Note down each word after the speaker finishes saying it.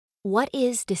What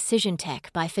is Decision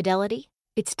Tech by Fidelity?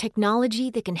 It's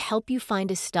technology that can help you find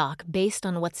a stock based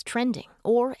on what's trending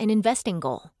or an investing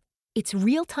goal. It's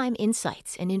real-time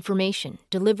insights and information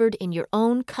delivered in your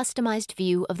own customized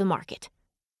view of the market.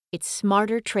 It's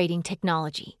smarter trading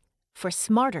technology for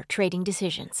smarter trading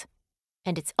decisions.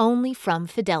 And it's only from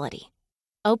Fidelity.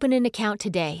 Open an account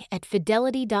today at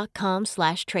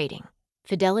fidelity.com/trading.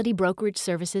 Fidelity Brokerage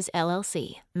Services,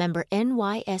 LLC. Member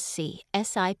NYSE,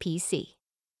 SIPC.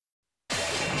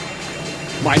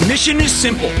 My mission is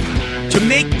simple, to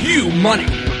make you money.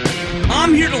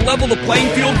 I'm here to level the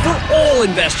playing field for all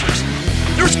investors.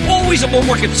 There's always a bull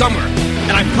market somewhere,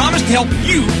 and I promise to help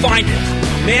you find it.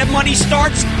 Mad Money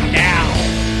starts now.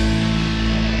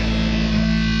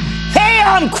 Hey,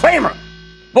 I'm Cramer.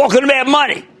 Welcome to Mad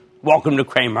Money. Welcome to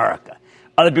Cramerica.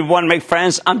 Other people want to make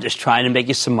friends. I'm just trying to make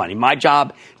you some money. My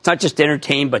job, it's not just to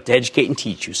entertain, but to educate and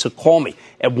teach you. So call me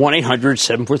at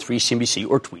 1-800-743-CNBC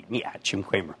or tweet me at Jim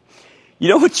Cramer. You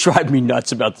know what's driving me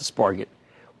nuts about this market?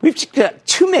 We've got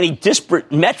too many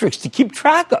disparate metrics to keep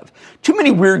track of. Too many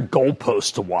weird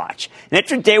goalposts to watch. And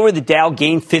after a day where the Dow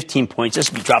gained 15 points,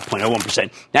 S&P dropped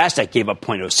 0.01%, NASDAQ gave up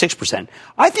 0.06%,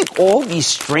 I think all these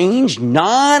strange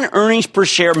non-earnings per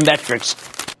share metrics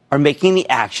are making the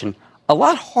action a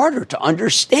lot harder to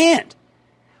understand.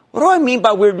 What do I mean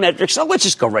by weird metrics? Oh, let's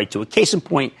just go right to it. Case in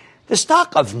point, the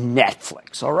stock of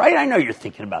Netflix, all right? I know you're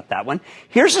thinking about that one.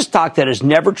 Here's a stock that has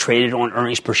never traded on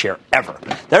earnings per share ever.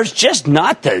 There's just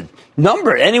not the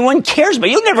number anyone cares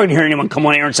about. You'll never hear anyone come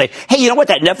on here and say, hey, you know what?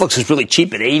 That Netflix is really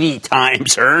cheap at 80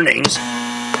 times earnings.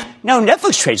 No,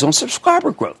 Netflix trades on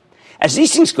subscriber growth. As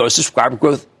these things go, subscriber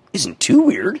growth isn't too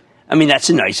weird. I mean, that's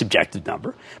a nice objective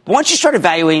number. But once you start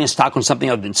evaluating a stock on something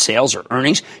other than sales or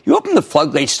earnings, you open the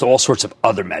floodgates to all sorts of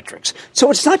other metrics. So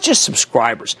it's not just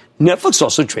subscribers. Netflix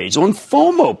also trades on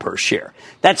FOMO per share.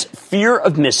 That's fear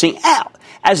of missing out,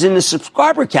 as in the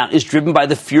subscriber count is driven by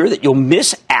the fear that you'll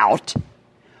miss out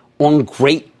on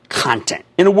great content.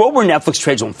 In a world where Netflix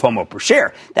trades on FOMO per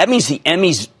share, that means the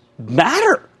Emmys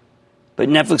matter. But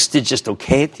Netflix did just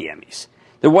okay at the Emmys.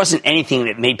 There wasn't anything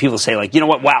that made people say, like, you know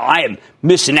what? Wow, I am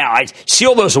missing out. I see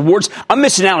all those awards. I'm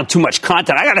missing out on too much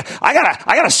content. I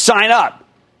gotta sign up.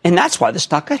 And that's why the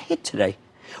stock got hit today.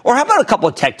 Or how about a couple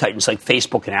of tech titans like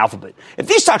Facebook and Alphabet? If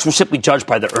these stocks were simply judged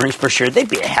by their earnings per share, they'd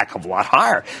be a heck of a lot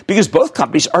higher because both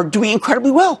companies are doing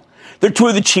incredibly well. They're two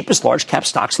of the cheapest large cap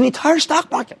stocks in the entire stock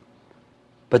market.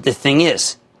 But the thing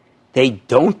is, they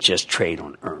don't just trade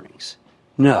on earnings.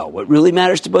 No, what really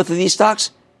matters to both of these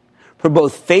stocks? For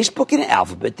both Facebook and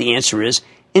Alphabet, the answer is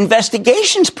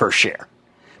investigations per share.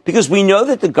 Because we know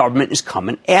that the government is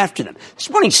coming after them. This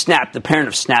morning, Snap, the parent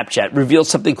of Snapchat, revealed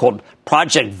something called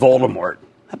Project Voldemort.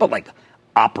 How about like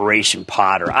Operation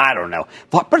Potter? I don't know.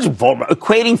 Project Voldemort,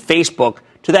 equating Facebook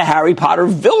to the Harry Potter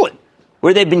villain,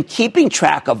 where they've been keeping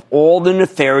track of all the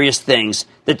nefarious things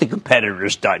that the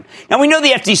competitor's done. Now, we know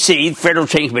the FTC, the Federal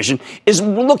Trade Commission, is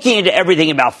looking into everything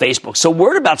about Facebook. So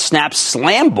word about Snap's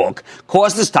slam book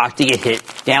caused the stock to get hit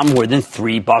down more than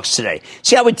 $3 today.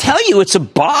 See, I would tell you it's a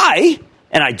buy,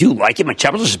 and I do like it. My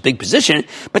Chappell's is a big position.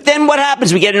 But then what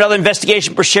happens? We get another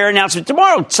investigation per share announcement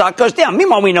tomorrow. Stock goes down.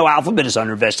 Meanwhile, we know Alphabet is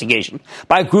under investigation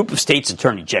by a group of states'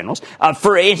 attorney generals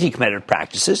for anti-competitive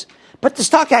practices. But the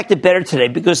stock acted better today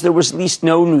because there was at least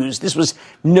no news. This was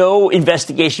no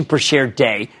investigation per share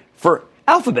day for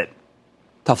Alphabet.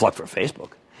 Tough luck for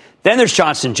Facebook. Then there's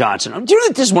Johnson & Johnson. Do you know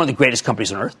that this is one of the greatest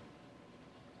companies on earth?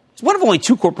 It's one of only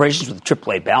two corporations with a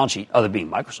AAA balance sheet, other being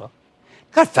Microsoft.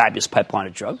 Got a fabulous pipeline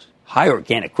of drugs, high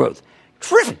organic growth,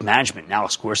 terrific management in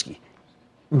Alex Gorski.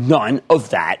 None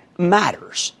of that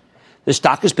matters. The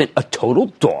stock has been a total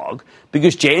dog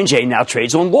because J&J now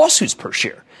trades on lawsuits per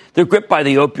share. They're gripped by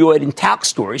the opioid and tax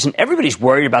stories, and everybody's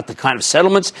worried about the kind of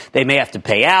settlements they may have to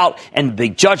pay out and the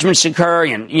big judgments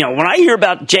occurring. And, you know, when I hear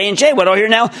about J&J, what do I hear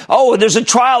now? Oh, there's a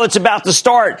trial that's about to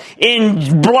start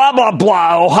in blah, blah,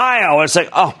 blah, Ohio. And it's like,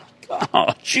 oh,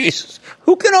 Jesus.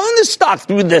 Who can own this stock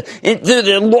through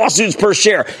the lawsuits per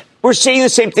share? We're seeing the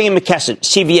same thing in McKesson,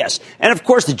 CVS, and, of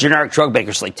course, the generic drug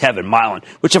makers like Teva and Mylan,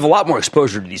 which have a lot more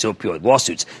exposure to these opioid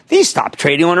lawsuits. These stopped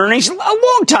trading on earnings a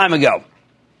long time ago.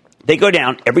 They go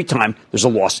down every time there's a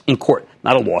loss in court,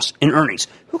 not a loss in earnings.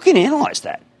 Who can analyze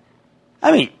that?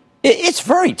 I mean, it's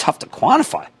very tough to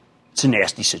quantify. It's a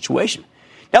nasty situation.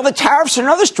 Now, the tariffs are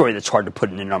another story that's hard to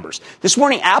put into numbers. This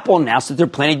morning, Apple announced that they're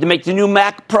planning to make the new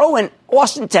Mac Pro in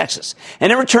Austin, Texas.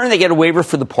 And in return, they get a waiver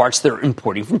for the parts they're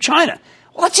importing from China.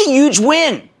 Well, that's a huge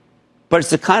win. But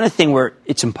it's the kind of thing where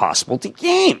it's impossible to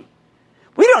game.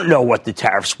 We don't know what the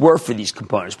tariffs were for these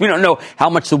components. We don't know how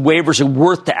much the waivers are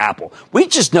worth to Apple. We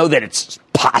just know that it's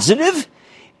positive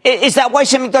Is that why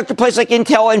semiconductor plays like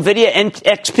Intel, NVIDIA,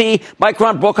 XP,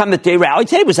 Micron broke on the day rally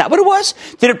today? Was that what it was?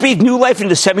 Did it breathe new life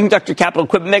into semiconductor capital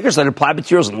equipment makers like Applied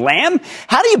Materials and Lam?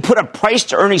 How do you put a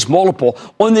price-to-earnings multiple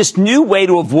on this new way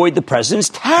to avoid the president's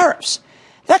tariffs?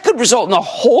 That could result in a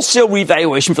wholesale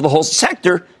revaluation for the whole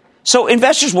sector, so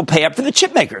investors will pay up for the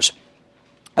chip makers,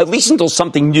 at least until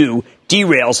something new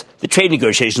derails the trade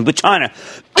negotiations with China.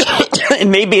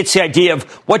 And maybe it's the idea of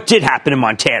what did happen in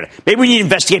Montana. Maybe we need to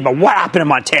investigate about what happened in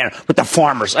Montana with the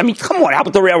farmers. I mean, come on, how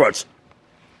about the railroads?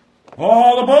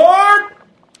 All aboard!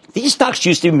 These stocks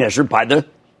used to be measured by the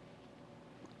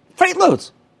freight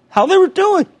loads, how they were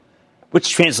doing, which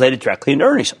translated directly into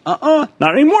earnings. Not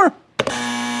anymore.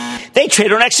 They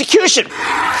trade on execution.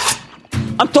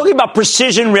 I'm talking about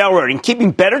precision railroading,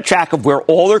 keeping better track of where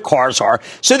all their cars are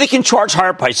so they can charge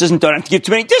higher prices and don't have to give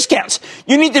too many discounts.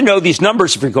 You need to know these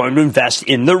numbers if you're going to invest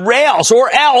in the rails,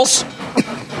 or else. All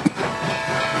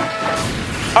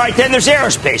right, then there's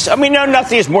aerospace. We know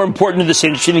nothing is more important to this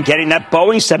industry than getting that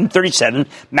Boeing 737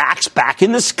 MAX back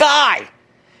in the sky.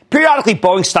 Periodically,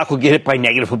 Boeing stock will get hit by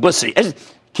negative publicity.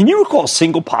 Can you recall a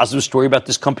single positive story about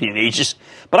this company in ages?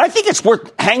 But I think it's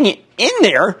worth hanging in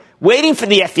there, waiting for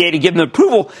the FAA to give them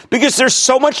approval, because there's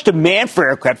so much demand for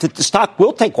aircraft that the stock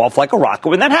will take off like a rocket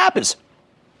when that happens.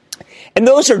 And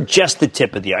those are just the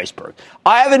tip of the iceberg.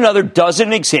 I have another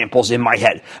dozen examples in my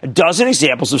head, a dozen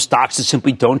examples of stocks that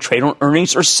simply don't trade on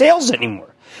earnings or sales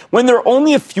anymore. When there are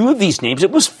only a few of these names,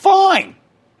 it was fine.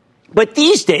 But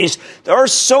these days, there are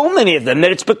so many of them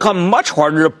that it's become much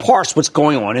harder to parse what's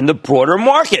going on in the broader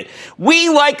market. We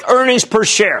like earnings per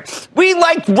share. We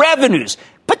like revenues.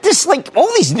 But this, like,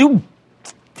 all these new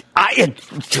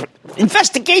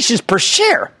investigations per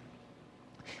share,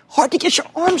 hard to get your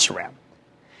arms around.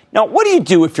 Now, what do you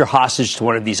do if you're hostage to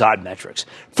one of these odd metrics?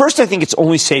 First, I think it's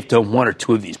only safe to own one or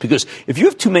two of these, because if you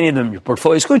have too many of them in your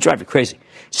portfolio, it's going to drive you crazy.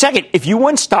 Second, if you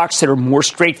want stocks that are more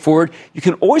straightforward, you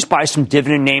can always buy some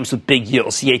dividend names with big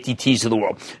yields, the ATTs of the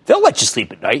world. They'll let you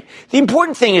sleep at night. The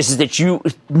important thing is that you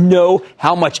know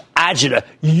how much agita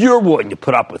you're willing to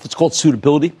put up with. It's called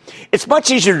suitability. It's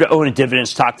much easier to own a dividend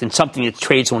stock than something that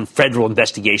trades on federal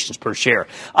investigations per share.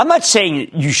 I'm not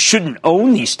saying you shouldn't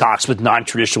own these stocks with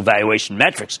non-traditional valuation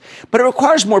metrics, but it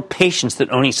requires more patience than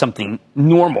owning something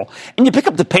normal. And you pick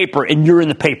up the paper and you're in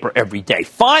the paper every day.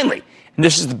 Finally, and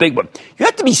this is the big one, you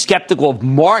have to be skeptical of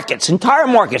markets, entire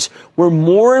markets, where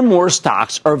more and more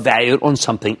stocks are valued on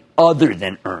something other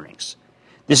than earnings.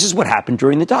 This is what happened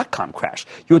during the dot-com crash.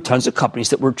 You had tons of companies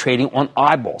that were trading on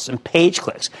eyeballs and page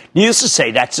clicks. Needless to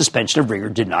say, that suspension of rigor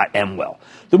did not end well.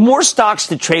 The more stocks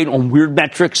that trade on weird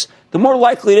metrics, the more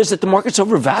likely it is that the market's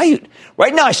overvalued.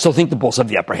 Right now, I still think the bulls have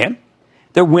the upper hand.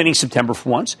 They're winning September for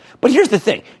once. But here's the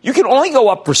thing. You can only go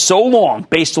up for so long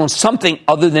based on something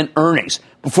other than earnings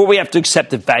before we have to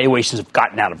accept that valuations have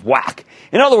gotten out of whack.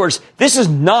 In other words, this is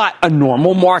not a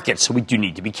normal market, so we do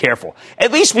need to be careful.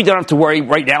 At least we don't have to worry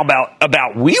right now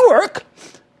about WeWork.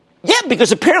 Yeah,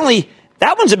 because apparently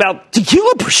that one's about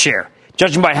tequila per share,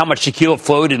 judging by how much tequila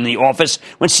flowed in the office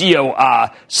when CEO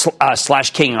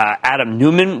slash King Adam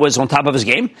Newman was on top of his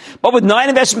game. But with 9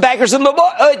 investment bankers in the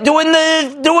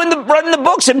running the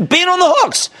books and being on the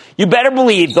hooks, you better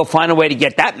believe they'll find a way to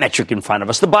get that metric in front of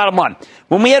us. The bottom line,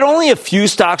 when we had only a few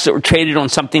stocks that were traded on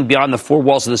something beyond the 4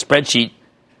 walls of the spreadsheet,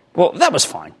 well, that was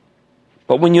fine.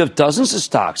 But when you have dozens of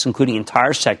stocks, including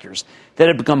entire sectors, that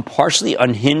have become partially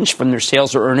unhinged from their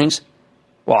sales or earnings,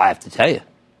 well, I have to tell you,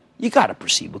 you got to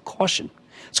proceed with caution.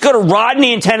 Let's go to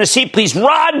Rodney in Tennessee, please.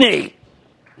 Rodney!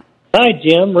 Hi,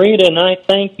 Jim. Rita and I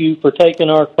thank you for taking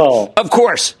our call. Of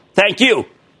course. Thank you.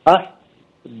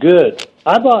 Good.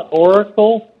 I bought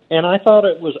Oracle, and I thought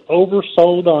it was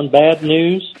oversold on bad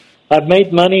news. I've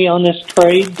made money on this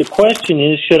trade. The question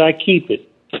is, should I keep it?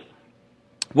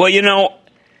 Well, you know,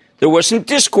 there was some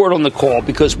discord on the call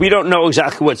because we don't know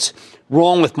exactly what's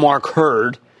wrong with Mark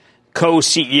Hurd,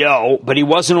 co-CEO, but he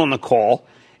wasn't on the call.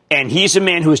 And he's a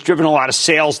man who has driven a lot of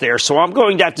sales there. So I'm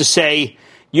going to have to say,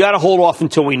 you got to hold off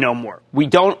until we know more. We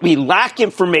lack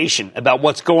information about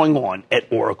what's going on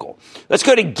at Oracle. Let's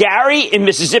go to Gary in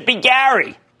Mississippi.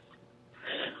 Gary.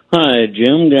 Hi,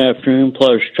 Jim. Good afternoon.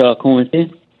 Pleasure talking with you.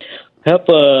 Have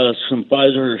some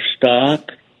Pfizer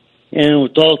stock. And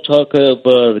with all talk of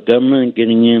the government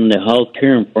getting into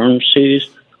healthcare and pharmacies,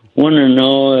 want to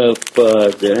know if,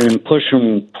 and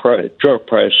pushing drug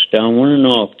prices down, want to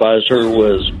know if Pfizer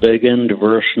was big and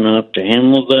diverse enough to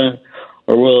handle that,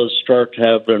 or will it start to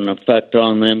have an effect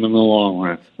on them in the long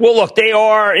run? Well, look,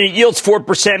 it yields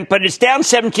 4%, but it's down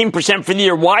 17% for the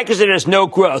year. Why? Because it has no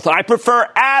growth. I prefer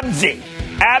AbbVie.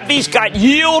 AbbVie's got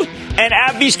yield, and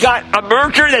AbbVie's got a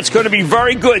merger that's going to be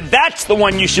very good. That's the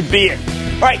one you should be in.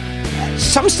 All right.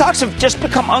 some stocks have just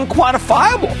become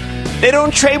unquantifiable. They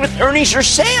don't trade with earnings or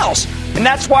sales, and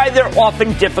that's why they're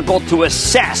often difficult to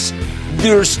assess.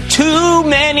 There's too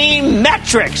many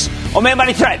metrics. On Mad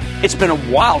Money tonight, it's been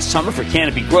a wild summer for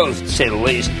Canopy Growth, to say the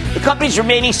least. The company's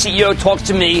remaining CEO talks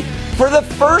to me for the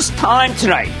first time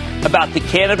tonight about the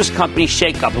cannabis company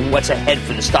shakeup and what's ahead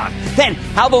for the stock. Then,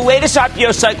 how the latest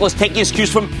IPO cycle is taking its cues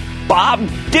from Bob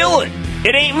Dylan.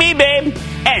 It ain't me, babe.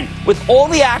 And with all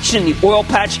the action in the oil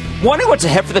patch, wondering what's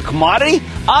ahead for the commodity,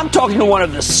 I'm talking to one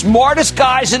of the smartest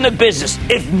guys in the business,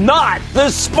 if not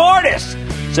the smartest.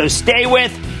 So stay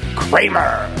with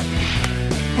Cramer.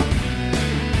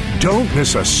 Don't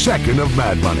miss a second of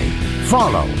Mad Money.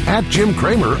 Follow @Jim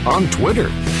Cramer on Twitter.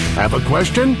 Have a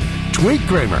question? Tweet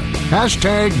Cramer.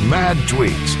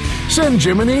 #MadTweets. Send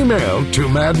Jim an email to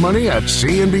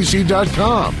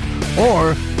madmoney@cnbc.com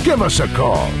or give us a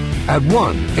call at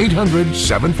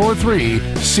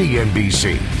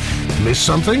 1-800-743-CNBC. Miss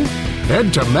something?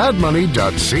 Head to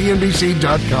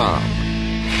madmoney.cnbc.com.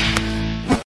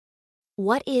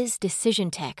 What is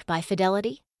Decision Tech by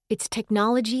Fidelity? It's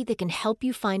technology that can help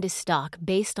you find a stock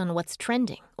based on what's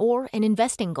trending or an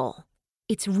investing goal.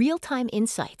 It's real-time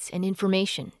insights and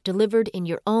information delivered in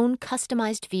your own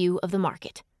customized view of the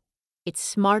market. It's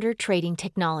smarter trading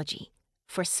technology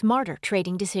for smarter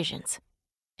trading decisions.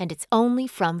 And it's only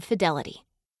from Fidelity.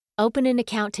 Open an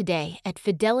account today at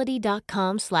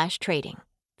fidelity.com/trading.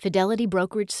 Fidelity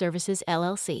Brokerage Services,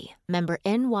 LLC. Member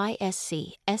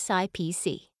NYSE,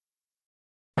 SIPC.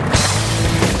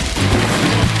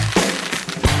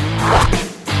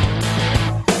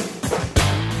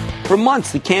 For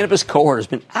months, the cannabis cohort has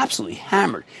been absolutely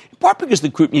hammered, in part because the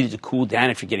group needed to cool down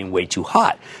after getting way too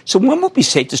hot. So when will it be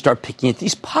safe to start picking at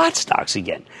these pot stocks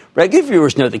again? Regular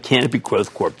viewers know that Canopy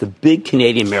Growth Corp, the big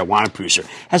Canadian marijuana producer,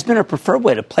 has been a preferred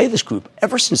way to play this group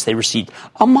ever since they received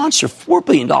a monster $4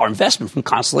 billion investment from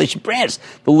Constellation Brands,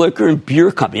 the liquor and beer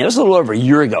company. That was a little over a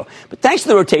year ago. But thanks to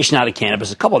the rotation out of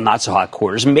cannabis, a couple of not-so-hot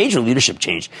quarters, and major leadership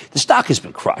change, the stock has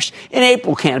been crushed. In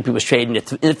April, Canopy was trading in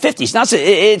the 50s. Now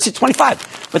it's at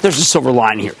 25. But there's a silver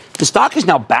lining here. The stock is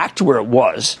now back to where it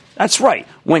was. That's right.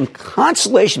 When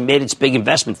Constellation made its big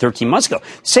investment 13 months ago,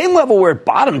 same level where it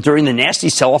bottomed during the nasty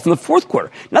sell-off in the fourth quarter.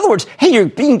 In other words, hey, you're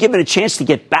being given a chance to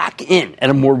get back in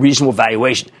at a more reasonable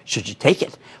valuation. Should you take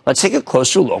it? Let's take a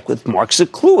closer look with Mark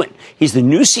Zakluin. He's the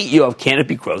new CEO of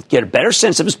Canopy Growth. Get a better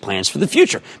sense of his plans for the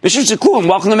future. Mr. Zakluin,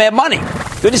 welcome to Mad Money.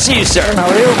 Good to see you, sir. How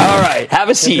are you? All right. Have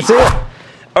a seat. Good to see you.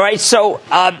 All right. So,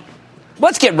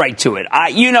 let's get right to it.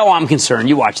 I'm concerned.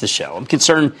 You watch the show. I'm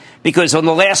concerned because on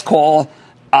the last call,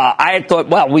 I had thought,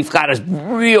 well, we've got a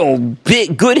real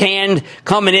big, good hand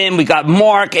coming in. We got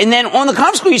Mark. And then on the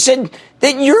conference call, you said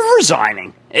that you're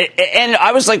resigning. And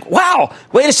I was like, wow,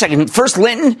 wait a second. First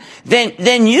Linton,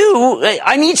 then you.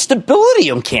 I need stability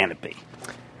on Canopy.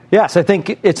 Yes, I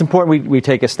think it's important we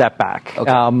take a step back.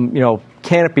 Okay.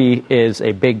 Canopy is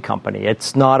a big company.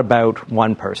 It's not about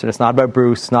one person. It's not about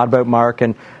Bruce. It's not about Mark.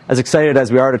 And as excited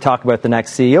as we are to talk about the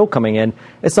next CEO coming in,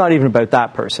 it's not even about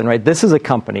that person, right? This is a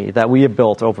company that we have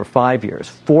built over 5 years,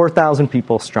 4,000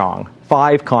 people strong,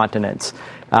 5 continents.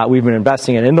 We've been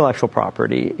investing in intellectual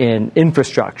property, in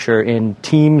infrastructure, in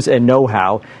teams and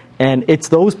know-how. And it's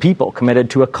those people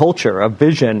committed to a culture of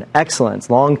vision,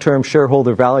 excellence, long-term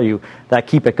shareholder value that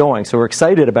keep it going. So we're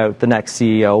excited about the next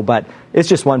CEO, but it's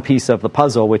just one piece of the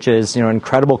puzzle, which is an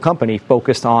incredible company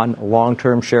focused on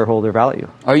long-term shareholder value.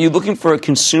 Are you looking for a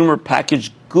consumer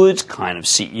packaged goods kind of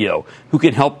CEO who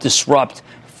can help disrupt,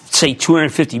 say,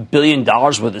 $250 billion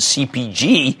worth of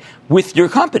CPG with your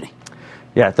company?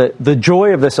 Yeah, the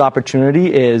joy of this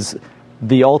opportunity is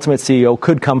the ultimate CEO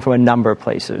could come from a number of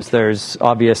places. There's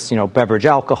obvious, beverage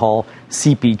alcohol,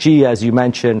 CPG, as you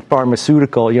mentioned,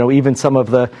 pharmaceutical, even some of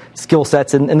the skill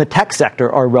sets in the tech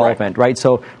sector are relevant, right?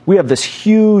 So we have this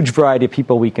huge variety of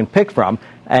people we can pick from,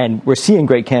 and we're seeing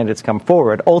great candidates come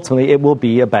forward. Ultimately, it will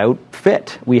be about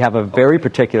fit. We have a very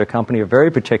particular company, a very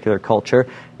particular culture,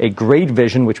 a great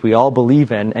vision, which we all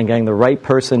believe in, and getting the right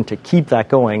person to keep that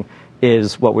going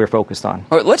is what we're focused on.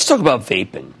 All right, let's talk about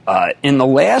vaping. In the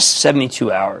last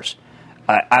 72 hours,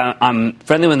 I'm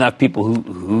friendly with enough people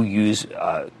who use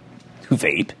who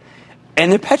vape,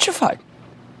 and they're petrified.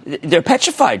 They're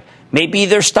petrified. Maybe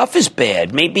their stuff is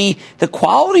bad. Maybe the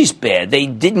quality's bad. They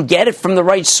didn't get it from the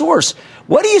right source.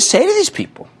 What do you say to these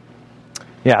people?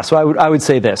 Yeah, so I would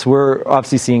say this. We're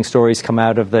obviously seeing stories come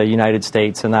out of the United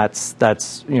States, and that's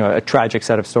a tragic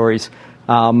set of stories.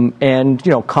 And,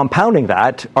 compounding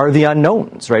that are the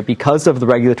unknowns, right? Because of the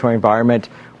regulatory environment,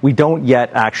 we don't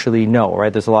yet actually know,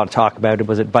 right? There's a lot of talk about it.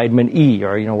 Was it vitamin E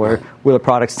or, were the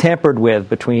products tampered with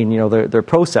between, their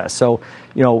process? So,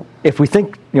 if we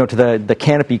think, to the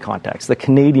Canopy context, the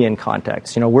Canadian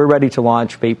context, we're ready to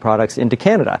launch vape products into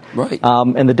Canada. Right.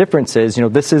 And the difference is,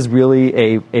 this is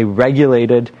really a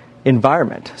regulated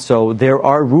environment. So there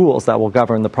are rules that will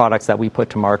govern the products that we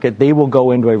put to market. They will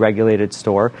go into a regulated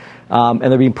store, and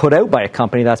they're being put out by a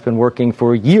company that's been working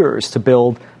for years to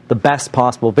build the best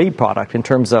possible vape product in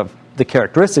terms of the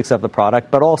characteristics of the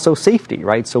product, but also safety,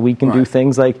 right? So we can do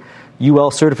things like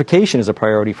UL certification is a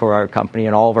priority for our company,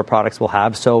 and all of our products will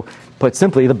have. So, put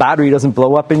simply, the battery doesn't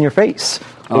blow up in your face.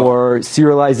 Or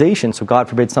serialization, so God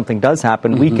forbid something does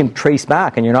happen, we can trace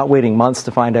back, and you're not waiting months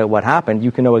to find out what happened.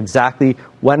 You can know exactly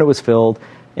when it was filled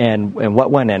and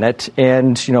what went in it,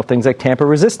 and things like tamper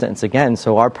resistance. Again,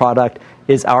 so our product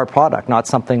is our product, not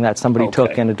something that somebody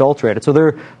took and adulterated. So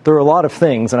there are a lot of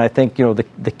things, and I think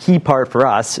the key part for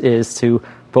us is to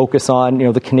focus on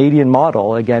the Canadian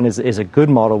model. Again, is a good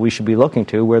model we should be looking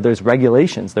to, where there's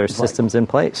regulations, there's systems in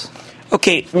place.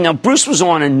 Okay, now Bruce was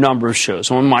on a number of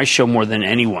shows, on my show more than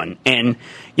anyone, and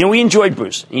we enjoyed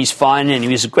Bruce. He's fun, and he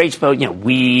was a great spell,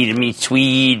 weed and me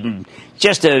tweed, and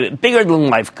just a bigger than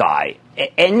life guy.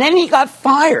 And then he got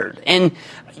fired, and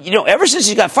ever since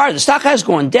he got fired, the stock has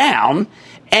gone down.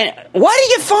 And why did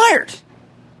he get fired?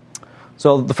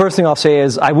 So the first thing I'll say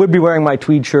is I would be wearing my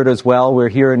tweed shirt as well. We're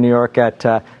here in New York at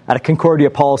a Concordia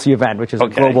policy event, which is a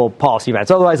global policy event.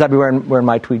 So otherwise, I'd be wearing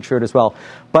my tweed shirt as well.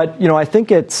 But I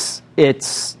think it's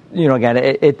again,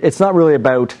 it's not really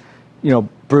about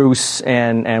Bruce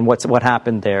and what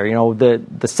happened there.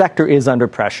 The sector is under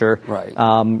pressure. Right.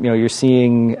 You're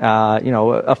seeing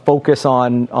a focus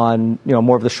on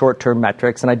more of the short-term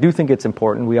metrics, and I do think it's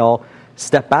important we all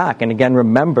step back and again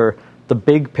remember the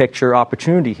big picture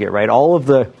opportunity here, right? All of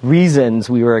the reasons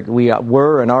we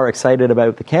were and are excited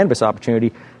about the cannabis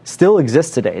opportunity still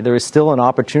exist today. There is still an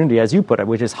opportunity, as you put it,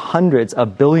 which is hundreds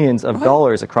of billions of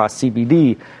dollars across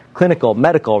CBD, clinical,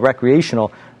 medical,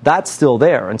 recreational. That's still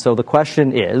there. And so the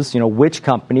question is, which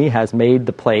company has made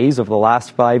the plays over the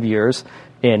last 5 years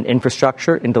in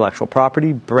infrastructure, intellectual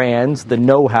property, brands, the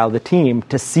know-how, the team,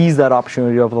 to seize that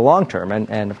opportunity over the long term.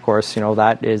 And of course,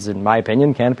 that is, in my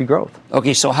opinion, Canopy Growth.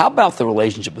 Okay, so how about the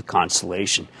relationship with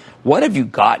Constellation? What have you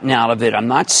gotten out of it? I'm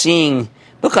not seeing...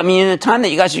 Look, in the time that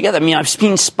you guys are together, I've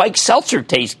seen Spike Seltzer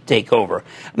take over.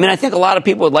 I think a lot of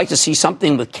people would like to see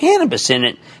something with cannabis in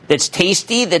it that's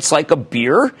tasty, that's like a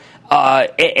beer,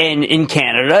 and in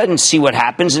Canada, and see what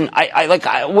happens. And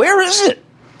where is it?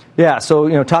 Yeah, so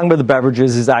talking about the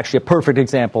beverages is actually a perfect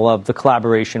example of the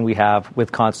collaboration we have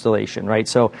with Constellation, right?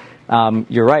 So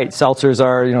you're right, seltzers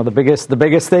are the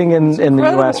biggest thing in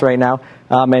the U.S. right now,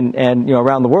 and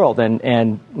around the world,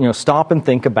 and stop and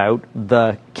think about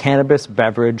the cannabis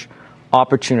beverage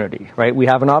opportunity, right? We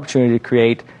have an opportunity to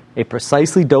create a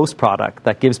precisely dosed product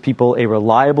that gives people a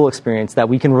reliable experience that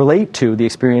we can relate to the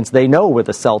experience they know with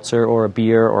a seltzer or a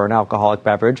beer or an alcoholic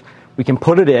beverage. We can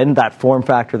put it in that form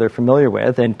factor they're familiar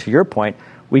with, and to your point,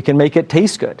 we can make it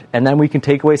taste good. And then we can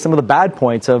take away some of the bad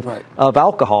points of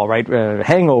alcohol, right?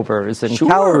 Hangovers and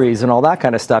calories and all that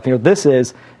kind of stuff. This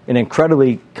is an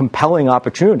incredibly compelling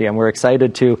opportunity, and we're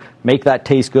excited to make that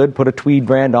taste good, put a Tweed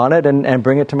brand on it, and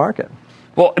bring it to market.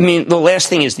 Well, the last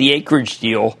thing is the acreage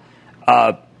deal.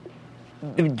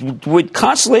 Would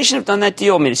Constellation have done that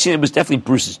deal? It was definitely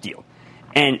Bruce's deal,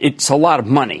 and it's a lot of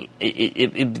money.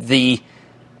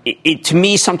 To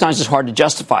me, sometimes it's hard to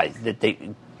justify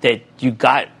that you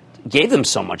gave them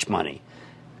so much money.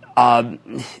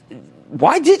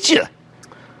 Why did you?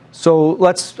 So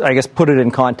let's, I guess, put it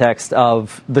in context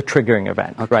of the triggering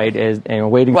event, right?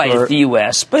 Waiting for the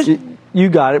U.S., but you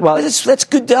got it. Well, that's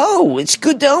good dough. It's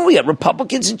good dough. We got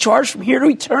Republicans in charge from here to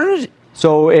eternity.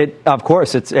 So of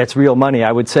course, it's real money.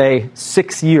 I would say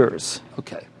 6 years.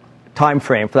 Okay. Time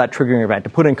frame for that triggering event. To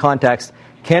put in context,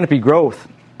 Canopy Growth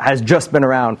has just been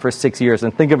around for 6 years,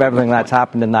 and think of everything that's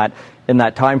happened in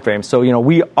that time frame. So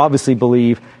we obviously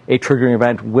believe a triggering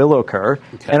event will occur,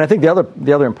 and I think the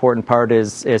other important part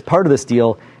is part of this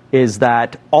deal is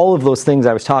that all of those things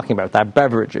I was talking about, that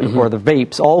beverage or the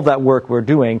vapes, all of that work we're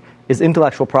doing is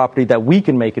intellectual property that we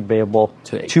can make available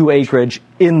to Acreage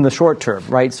in the short term,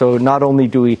 right? So not only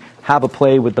do we have a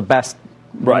play with the best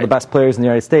the best players in the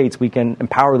United States, we can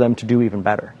empower them to do even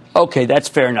better. Okay, that's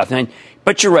fair enough.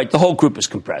 But you're right, the whole group is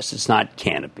compressed. It's not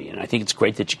Canopy. And I think it's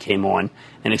great that you came on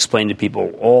and explained to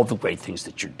people all the great things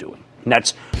that you're doing. And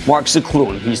that's Mark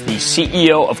Zakluen. He's the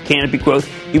CEO of Canopy Growth.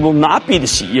 He will not be the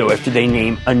CEO after they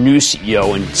name a new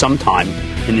CEO in some time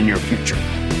in the near future.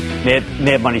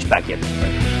 Mad Money's back in.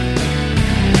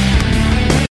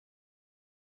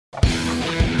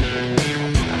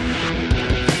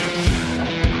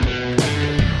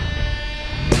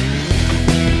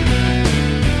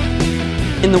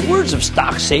 In the words of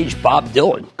stock sage Bob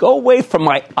Dylan, go away from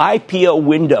my IPO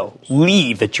window.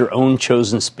 Leave at your own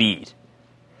chosen speed.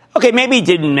 Okay, maybe he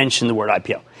didn't mention the word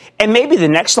IPO. And maybe the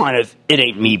next line of "It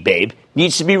ain't me, babe"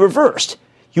 needs to be reversed.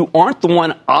 You aren't the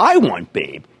one I want,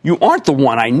 babe. You aren't the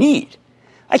one I need.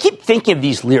 I keep thinking of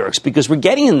these lyrics because we're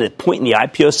getting in the point in the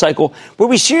IPO cycle where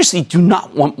we seriously do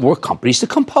not want more companies to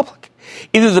come public.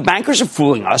 Either the bankers are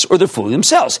fooling us or they're fooling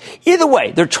themselves. Either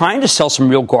way, they're trying to sell some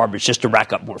real garbage just to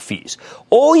rack up more fees.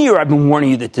 All year I've been warning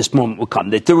you that this moment would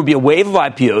come, that there would be a wave of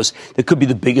IPOs that could be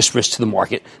the biggest risk to the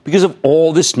market because of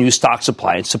all this new stock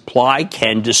supply. And supply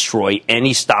can destroy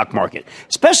any stock market,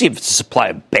 especially if it's a supply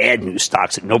of bad new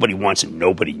stocks that nobody wants and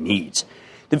nobody needs.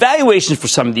 The valuations for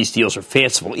some of these deals are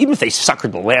fanciful, even if they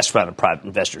suckered the last round of private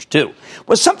investors, too.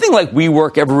 Was something like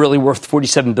WeWork ever really worth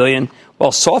 $47 billion?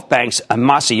 Well, SoftBank's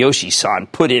Masayoshi-san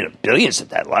put in billions at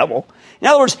that level. In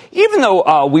other words, even though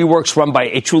WeWork's run by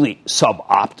a truly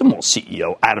suboptimal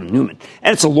CEO, Adam Neumann,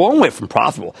 and it's a long way from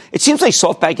profitable, it seems like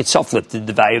SoftBank itself lifted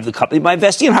the value of the company by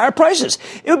investing in higher prices.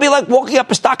 It would be like walking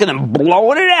up a stock and then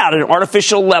blowing it out at an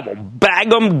artificial level. Bag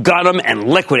them, gut them, and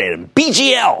liquidate them.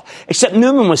 BGL. Except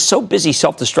Neumann was so busy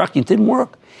self-destructing, it didn't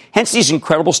work. Hence these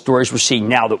incredible stories we're seeing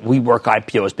now that WeWork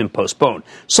IPO has been postponed.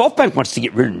 SoftBank wants to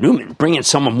get rid of Neumann, bring in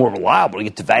someone more reliable to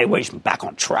get the valuation back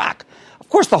on track. Of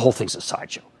course, the whole thing's a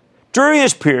sideshow. During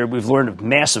this period, we've learned of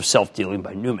massive self-dealing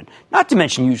by Neumann, not to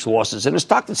mention huge losses in a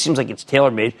stock that seems like it's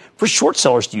tailor-made for short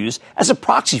sellers to use as a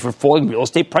proxy for falling real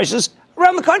estate prices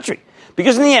around the country.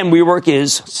 Because in the end, WeWork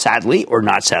is, sadly or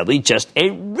not sadly, just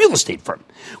a real estate firm.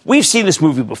 We've seen this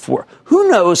movie before. Who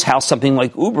knows how something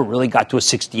like Uber really got to a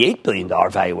 $68 billion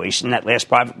valuation in that last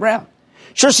private round?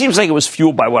 Sure seems like it was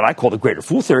fueled by what I call the greater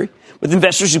fool theory, with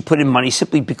investors who put in money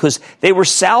simply because they were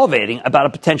salivating about a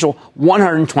potential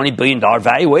 $120 billion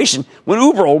valuation when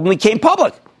Uber ultimately came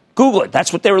public. Google it.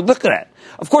 That's what they were looking at.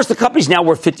 Of course, the company's now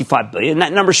worth $55 billion, and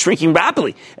that number's shrinking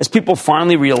rapidly as people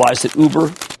finally realize that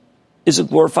Uber is a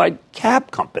glorified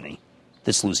cab company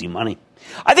that's losing money.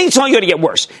 I think it's only going to get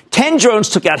worse. 10 drones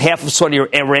took out half of Saudi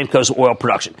Aramco's oil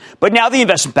production. But now the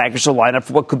investment bankers are lined up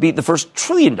for what could be the first $1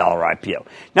 trillion IPO.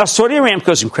 Now, Saudi Aramco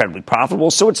is incredibly profitable,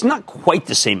 so it's not quite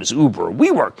the same as Uber or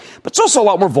WeWork, but it's also a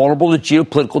lot more vulnerable to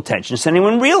geopolitical tensions than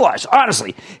anyone realized.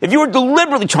 Honestly, if you were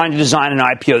deliberately trying to design an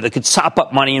IPO that could sop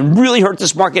up money and really hurt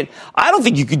this market, I don't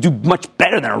think you could do much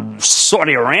better than a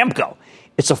Saudi Aramco.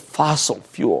 It's a fossil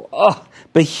fuel.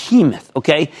 Behemoth,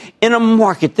 okay, in a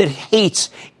market that hates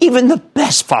even the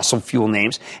best fossil fuel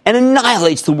names and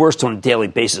annihilates the worst on a daily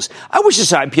basis. I wish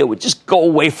this IPO would just go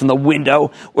away from the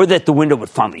window or that the window would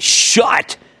finally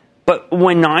shut. But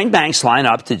when 9 banks line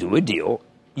up to do a deal,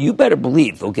 you better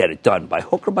believe they'll get it done by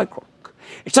hook or by crook.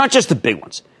 It's not just the big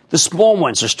ones. The small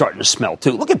ones are starting to smell,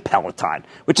 too. Look at Peloton,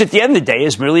 which at the end of the day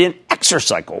is merely an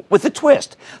exercycle with a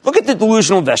twist. Look at the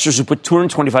delusional investors who put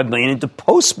 $225 million into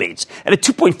Postmates at a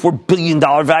 $2.4 billion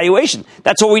valuation.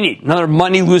 That's all we need, another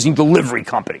money-losing delivery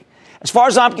company. As far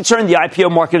as I'm concerned, the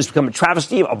IPO market has become a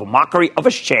travesty of a mockery of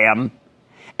a sham,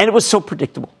 and it was so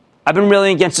predictable. I've been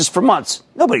railing against this for months.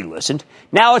 Nobody listened.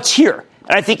 Now it's here,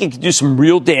 and I think it can do some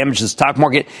real damage to the stock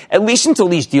market, at least until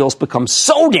these deals become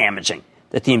so damaging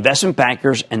that the investment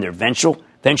bankers and their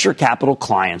venture capital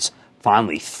clients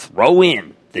finally throw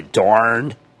in the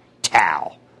darned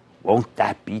towel. Won't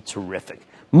that be terrific?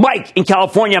 Mike in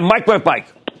California. Mike.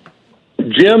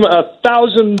 Jim,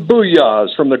 1,000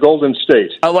 booyahs from the Golden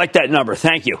State. I like that number.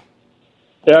 Thank you.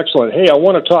 Excellent. Hey, I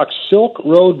want to talk Silk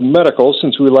Road Medical.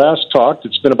 Since we last talked,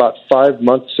 it's been about 5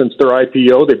 months since their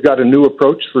IPO. They've got a new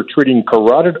approach for treating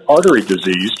carotid artery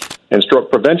disease and stroke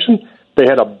prevention. They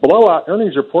had a blowout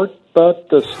earnings report, but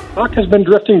the stock has been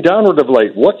drifting downward of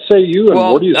late. What say you, and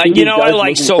what do you see? I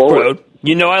like Silk Road.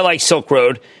 I like Silk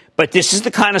Road, but this is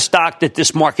the kind of stock that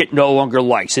this market no longer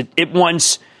likes. It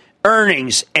wants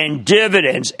earnings and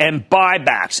dividends and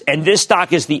buybacks, and this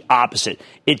stock is the opposite.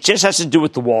 It just has to do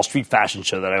with the Wall Street fashion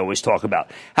show that I always talk about.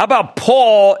 How about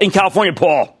Paul in California,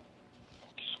 Paul?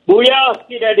 Booyah,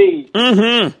 Daddy.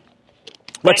 Mm-hmm.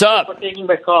 What's up? Thank you for taking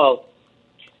my call.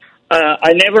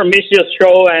 I never miss your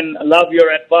show and love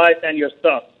your advice and your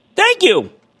stuff. Thank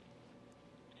you.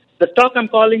 The stock I'm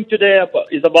calling today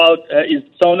is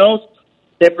Sonos.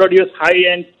 They produce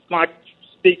high-end smart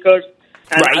speakers.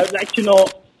 And right. I would like to know,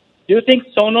 do you think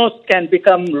Sonos can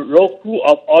become Roku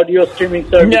of audio streaming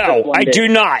services? No, I do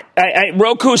not.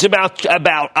 Roku's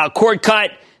about cord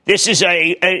cut. This is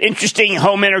an interesting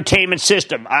home entertainment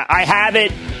system. I have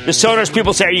it. The Sonos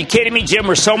people say, are you kidding me, Jim?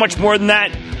 We're so much more than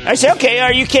that. I say, okay,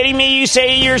 are you kidding me? You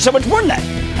say you're so much more than that.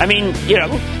 I mean,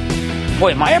 boy,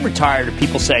 am I ever tired of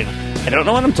people saying, I don't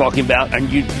know what I'm talking about, and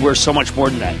we're so much more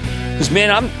than that. Because,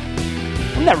 man, I'm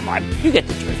never mind. You get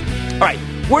the truth. All right,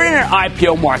 we're in an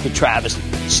IPO market, Travis.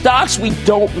 Stocks we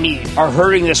don't need are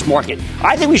hurting this market.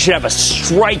 I think we should have a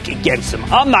strike against them.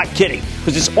 I'm not kidding,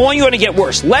 because it's only going to get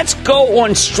worse. Let's go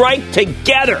on strike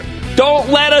together. Don't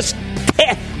let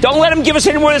them give us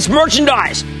any more of this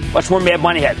merchandise. Much more Mad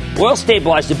Money ahead. Oil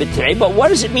stabilized a bit today, but what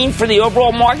does it mean for the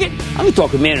overall market? I'm going to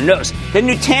talk with a man who knows. Then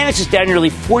Nutanix is down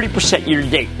nearly 40% year to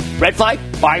date. Red flag,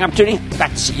 buying opportunity, back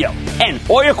to CEO. And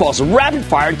all your calls, rapid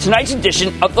fire in tonight's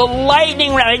edition of the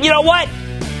Lightning Round. And you know what?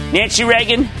 Nancy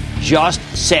Reagan, just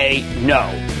say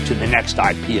no to the next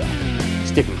IPO.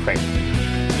 Stick with Cramer.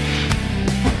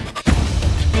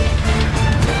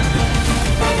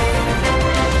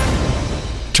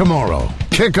 Tomorrow,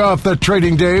 kick off the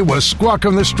trading day with Squawk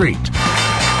on the Street.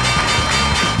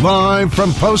 Live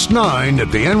from Post 9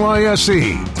 at the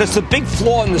NYSE. That's the big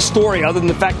flaw in the story, other than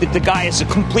the fact that the guy is a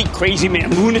complete crazy man,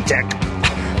 lunatic.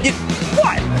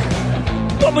 What?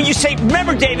 Well, when you say,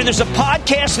 remember, David, there's a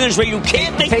podcast and there's radio. You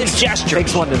can't make this gesture.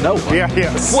 Takes one to know one. Yeah,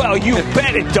 yes. Well, you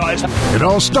bet it does. It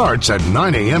all starts at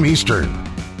 9 a.m. Eastern.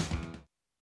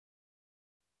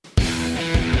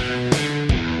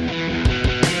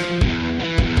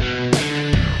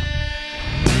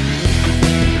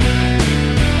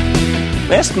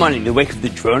 Last Monday, in the wake of the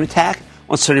drone attack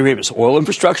on Saudi Arabia's oil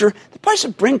infrastructure, the price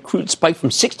of Brent crude spiked from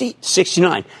 60 to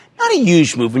 69. Not a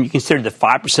huge move when you consider that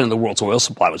 5% of the world's oil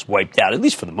supply was wiped out, at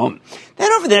least for the moment.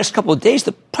 Then over the next couple of days,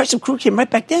 the price of crude came right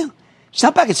back down. It's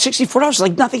now back at $64,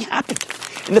 like nothing happened.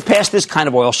 In the past, this kind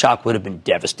of oil shock would have been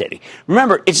devastating.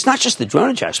 Remember, it's not just the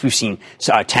drone attacks. We've seen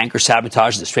tanker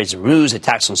sabotage, the Straits of Hormuz,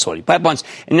 attacks on Saudi pipelines,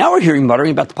 and now we're hearing muttering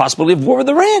about the possibility of war with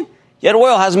Iran. Yet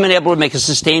oil hasn't been able to make a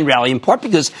sustained rally, in part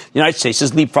because the United States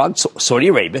has leapfrogged Saudi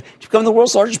Arabia to become the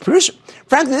world's largest producer.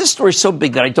 Frankly, this story is so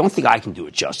big that I don't think I can do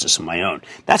it justice on my own.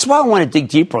 That's why I want to dig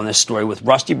deeper on this story with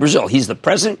Rusty Braziel. He's the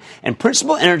president and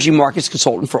principal energy markets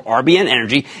consultant for RBN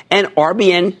Energy and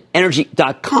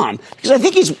RBNenergy.com, because I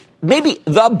think he's maybe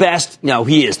the best, no,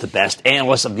 he is the best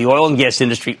analyst of the oil and gas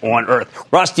industry on earth.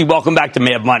 Rusty, welcome back to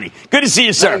Mad Money. Good to see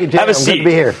you, sir. Thank you, Jim. Have a seat. Good to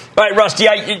be here. All right, Rusty,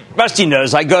 Rusty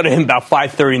knows I go to him about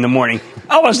 5:30 in the morning,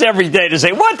 almost every day, to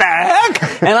say, what the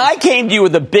heck? And I came to you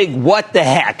with a big what the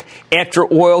heck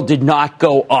after oil did not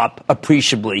go up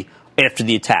appreciably after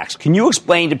the attacks. Can you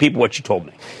explain to people what you told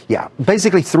me? Yeah,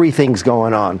 basically three things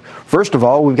going on. First of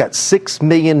all, we've got 6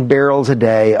 million barrels a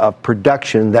day of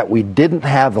production that we didn't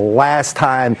have the last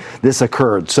time this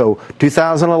occurred. So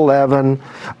 2011,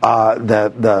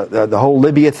 the whole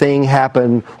Libya thing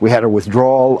happened. We had a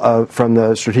withdrawal from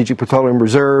the Strategic Petroleum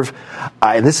Reserve.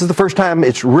 And this is the first time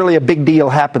it's really a big deal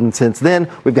happened since then.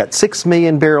 We've got 6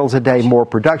 million barrels a day more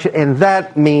production, and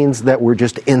that means that we're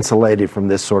just insulated from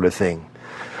this sort of thing.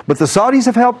 But the Saudis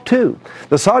have helped too.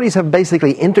 The Saudis have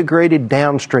basically integrated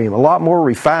downstream, a lot more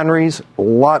refineries, a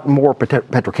lot more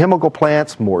petrochemical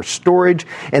plants, more storage,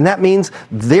 and that means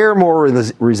they're more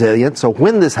resilient. So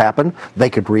when this happened,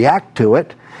 they could react to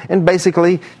it and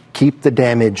basically keep the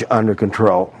damage under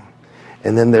control.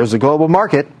 And then there's the global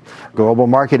market. Global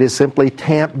market is simply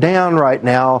tamped down right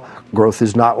now. Growth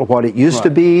is not what it used to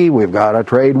be. We've got a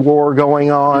trade war going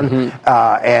on,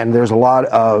 and there's a lot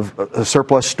of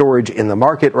surplus storage in the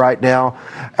market right now.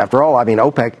 After all, I mean,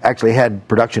 OPEC actually had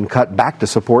production cut back to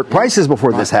support prices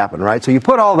before this happened, right? So you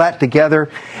put all that together,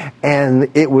 and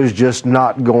it was just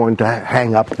not going to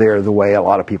hang up there the way a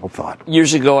lot of people thought.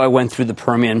 Years ago, I went through the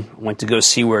Permian, went to go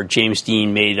see where James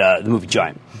Dean made the movie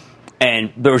Giant.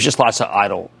 And there was just lots of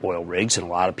idle oil rigs, and a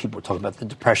lot of people were talking about the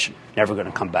Depression, never going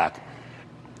to come back.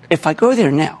 If I go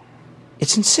there now,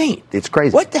 it's insane. It's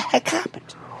crazy. What the heck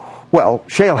happened? Well,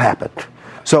 shale happened.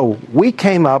 So we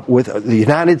came up with, the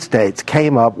United States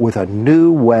came up with a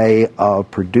new way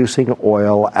of producing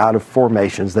oil out of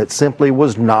formations that simply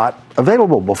was not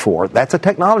available before. That's a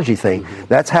technology thing.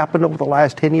 That's happened over the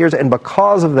last 10 years. And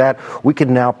because of that, we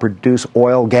can now produce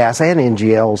oil, gas, and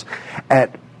NGLs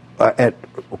at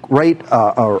rate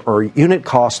or unit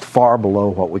cost far below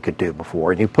what we could do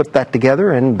before. And you put that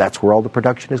together, and that's where all the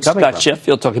production is coming from. Scott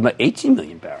Sheffield talking about 18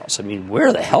 million barrels. I mean,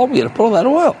 where the hell are we going to put all that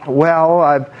oil?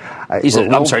 Well,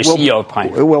 CEO of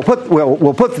Pine. We'll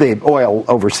put the oil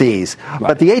overseas,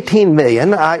 but the 18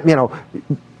 million,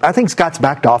 I think Scott's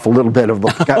backed off a little bit of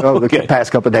the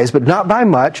past couple of days, but not by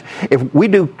much. If we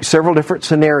do several different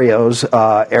scenarios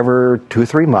every 2 or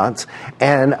 3 months,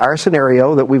 and our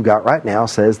scenario that we've got right now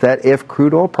says that if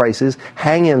crude oil prices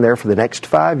hang in there for the next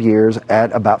 5 years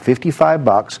at about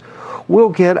 $55, we'll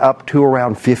get up to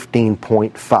around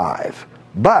 15.5.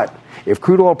 But if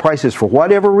crude oil prices, for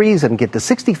whatever reason, get to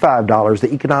 $65,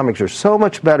 the economics are so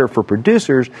much better for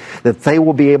producers that they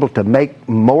will be able to make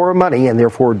more money and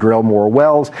therefore drill more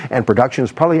wells, and production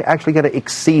is probably actually going to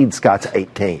exceed Scott's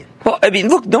 18. Well, I mean,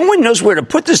 look, no one knows where to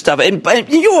put this stuff. And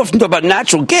you often talk about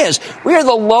natural gas. We are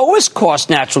the lowest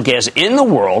cost natural gas in the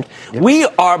world.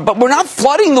 Yep. But we're not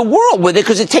flooding the world with it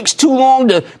because it takes too long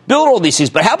to build all these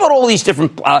things. But how about all these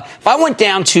different, if I went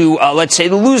down to, let's say,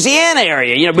 the Louisiana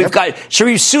area, we've got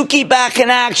Sharif Souki back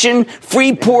in action,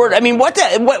 Freeport. I mean, how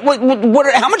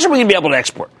much are we going to be able to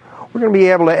export? We're going to be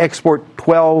able to export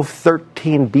 12,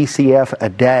 13 BCF a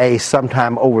day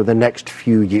sometime over the next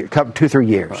few years, 2-3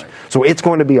 years. Right. So it's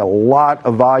going to be a lot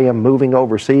of volume moving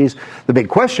overseas. The big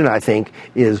question, I think,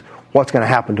 is what's going to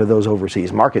happen to those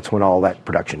overseas markets when all that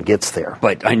production gets there.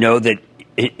 But I know that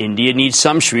India needs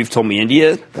some. Sharif told me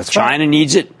India, China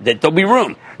needs it, that there'll be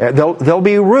room. There'll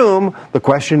be room. The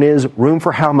question is room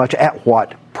for how much, at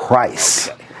what price?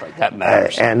 Right. That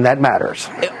matters. And that matters.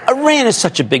 Iran is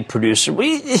such a big producer.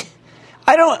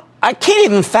 I can't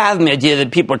even fathom the idea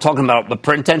that people are talking about a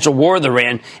potential war with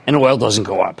Iran and oil doesn't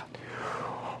go up.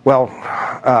 Well,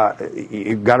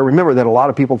 you've got to remember that a lot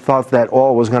of people thought that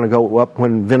oil was going to go up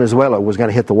when Venezuela was going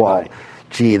to hit the wall. Right.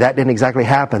 Gee, that didn't exactly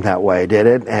happen that way, did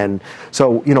it? And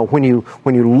so, when you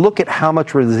look at how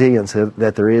much resilience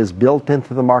that there is built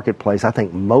into the marketplace, I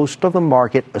think most of the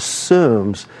market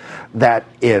assumes that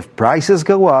if prices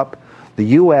go up, the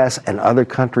U.S. and other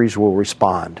countries will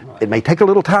respond. It may take a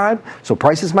little time, so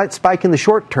prices might spike in the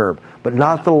short term, but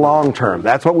not the long term.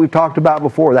 That's what we've talked about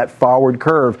before. That forward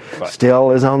curve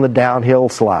still is on the downhill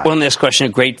slide. One last question. A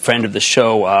great friend of the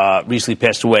show recently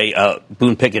passed away,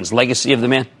 Boone Pickens. Legacy of the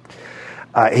man?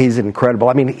 He's incredible.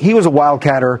 I mean, he was a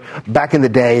wildcatter back in the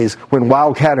days when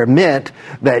wildcatter meant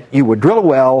that you would drill a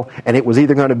well and it was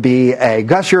either going to be a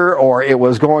gusher or it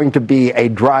was going to be a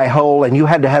dry hole, and you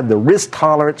had to have the risk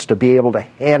tolerance to be able to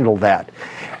handle that.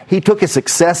 He took his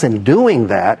success in doing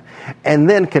that and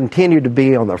then continued to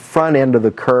be on the front end of the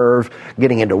curve,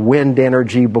 getting into wind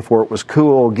energy before it was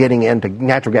cool, getting into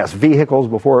natural gas vehicles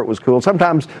before it was cool,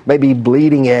 sometimes maybe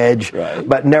bleeding edge,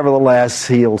 but nevertheless,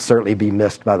 he'll certainly be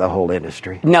missed by the whole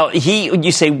industry. Now,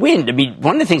 you say wind. I mean,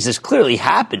 one of the things that's clearly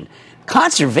happened,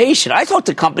 conservation. I talk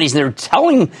to companies and they're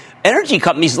telling energy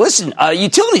companies, listen,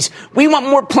 utilities, we want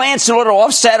more plants in order to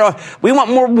offset, we want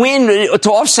more wind to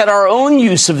offset our own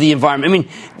use of the environment. I mean,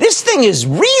 this thing is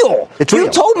real. It's real.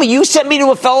 You told me, you sent me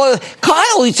to a fellow,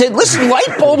 Kyle, he said, listen,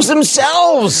 light bulbs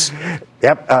themselves.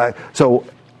 Yep. So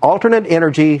alternate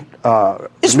energy,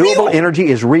 renewable energy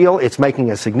is real. It's making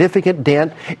a significant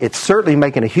dent. It's certainly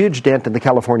making a huge dent in the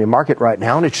California market right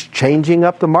now, and it's changing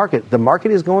up the market. The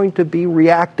market is going to be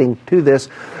reacting to this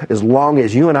as long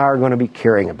as you and I are going to be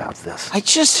caring about this.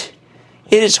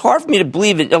 It is hard for me to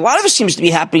believe it. A lot of it seems to be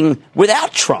happening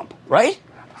without Trump, right?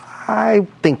 I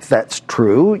think that's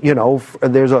true.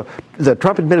 The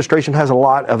Trump administration has a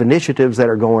lot of initiatives that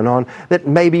are going on that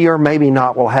maybe or maybe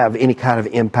not will have any kind of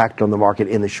impact on the market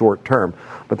in the short term.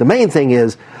 But the main thing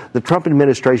is the Trump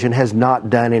administration has not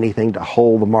done anything to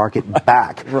hold the market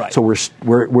back. Right. So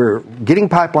we're getting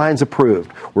pipelines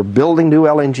approved. We're building new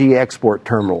LNG export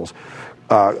terminals.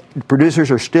 Producers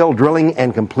are still drilling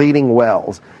and completing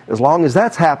wells. As long as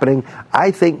that's happening,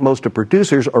 I think most of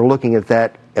producers are looking at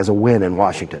that as a win in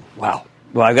Washington. Wow.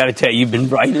 Well, I got to tell you, you've been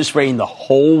right in this rain the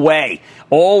whole way.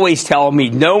 Always telling me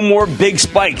no more big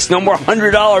spikes, no more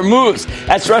 $100 moves.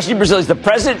 That's Rusty Braziel. He's the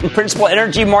president and principal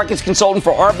energy markets consultant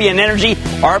for RBN Energy,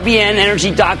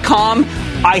 rbnenergy.com.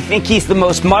 I think he's the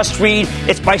most must-read.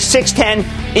 It's by 6:10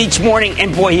 each morning.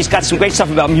 And, boy, he's got some great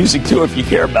stuff about music, too, if you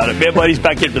care about it. Man, buddy's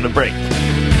back into the break.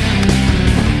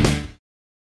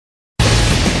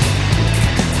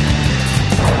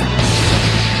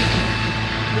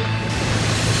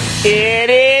 It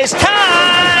is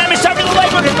time. It's time for the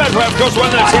labor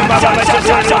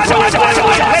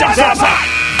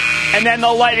and then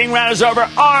the lightning round is over.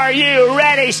 Are you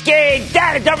ready, Ski?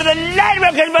 Dad, it's time for the lightning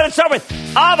round. Let's start with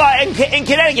Ava in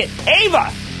Connecticut.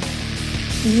 Ava.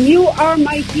 You are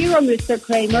my hero, Mr.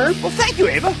 Cramer. Well, thank you,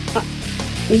 Ava.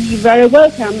 You're very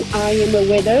welcome. I am a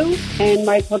widow, and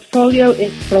my portfolio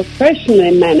is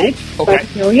professionally managed, but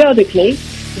periodically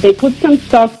they put some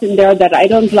stocks in there that I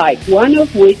don't like, one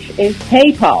of which is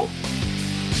PayPal.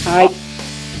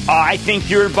 I think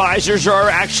your advisors are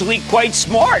actually quite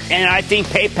smart, and I think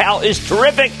PayPal is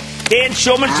terrific. Dan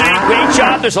Schulman's doing a great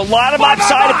job. There's a lot of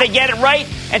upside if they get it right.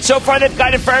 And so far, they've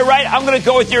got it very right. I'm going to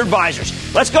go with your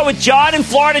advisors. Let's go with John in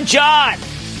Florida. John.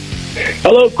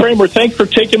 Hello, Cramer. Thanks for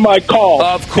taking my call.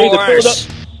 Of course.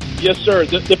 Yes, sir.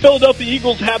 The Philadelphia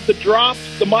Eagles have the drops.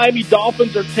 The Miami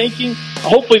Dolphins are tanking.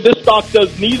 Hopefully this stock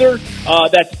does neither.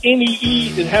 That's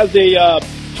NEE. It has a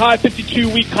high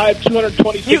 52-week high of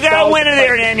 $226. You got a winner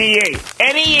there in NEE.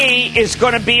 NEE is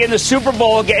going to be in the Super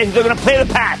Bowl again. They're going to play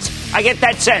the Pats. I get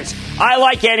that sense. I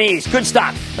like NEEs. Good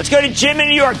stock. Let's go to Jim in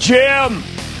New York. Jim.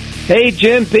 Hey,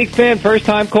 Jim. Big fan.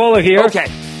 First-time caller here. Okay.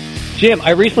 Jim,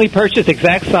 I recently purchased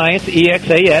Exact Science,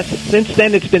 EXAS. Since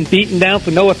then, it's been beaten down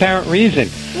for no apparent reason.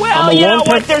 Well, you know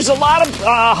what? There's a lot of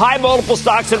high multiple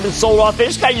stocks that have been sold off. They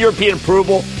just got European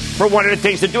approval for one of the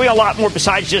things. They're doing a lot more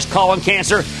besides just colon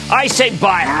cancer. I say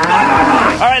buy.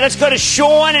 All right, let's go to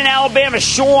Sean in Alabama.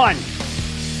 Sean.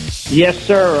 Yes,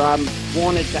 sir. I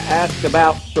wanted to ask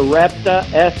about Sarepta,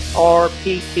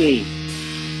 SRPT.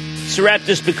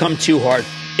 Sarepta's become too hard.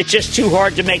 It's just too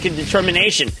hard to make a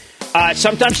determination.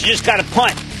 Sometimes you just got to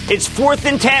punt. It's 4th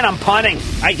and 10. I'm punting.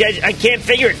 I can't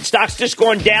figure it. Stock's just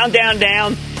going down, down,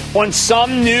 down on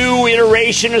some new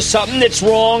iteration of something that's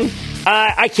wrong.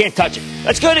 I can't touch it.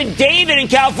 Let's go to David in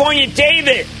California.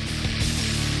 David.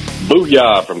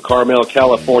 Booyah from Carmel,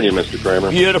 California, Mr. Cramer.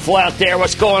 Beautiful out there.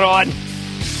 What's going on?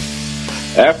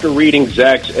 After reading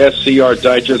Zach's SCR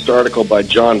Digest article by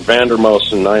John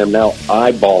Vandermosen, I am now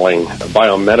eyeballing a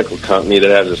biomedical company that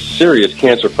has a serious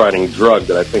cancer-fighting drug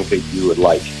that I think that you would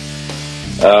like.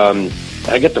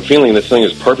 I get the feeling this thing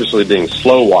is purposely being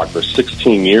slow-walked for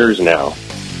 16 years now,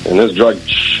 and this drug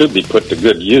should be put to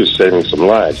good use, saving some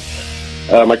lives.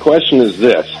 My question is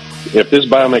this. If this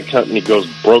biomed company goes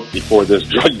broke before this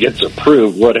drug gets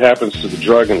approved, what happens to the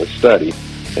drug in the study?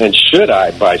 And should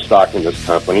I buy stock in this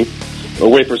company or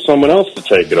wait for someone else to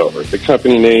take it over? The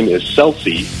company name is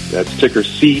Celsi. That's ticker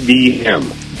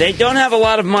CVM. They don't have a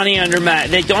lot of money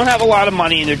They don't have a lot of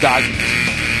money in their documents,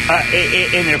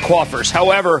 in their coffers.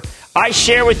 However, I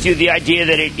share with you the idea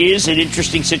that it is an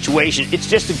interesting situation. It's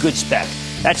just a good spec.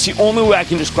 That's the only way I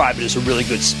can describe it as a really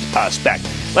good spec.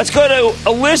 Let's go to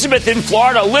Elizabeth in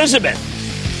Florida. Elizabeth.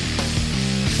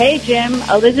 Hey, Jim.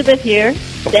 Elizabeth here.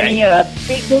 Sending you a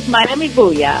big, big Miami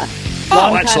booyah.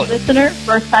 Long-time listener,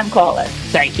 first-time caller.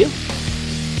 Thank you.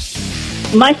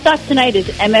 My stock tonight is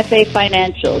MFA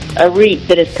Financials, a REIT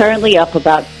that is currently up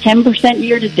about 10%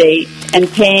 year-to-date and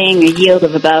paying a yield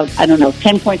of about,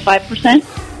 10.5%.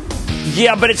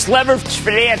 Yeah, but it's leveraged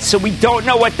finance, so we don't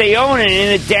know what they own. And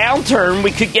in a downturn,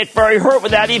 we could get very hurt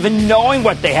without even knowing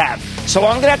what they have. So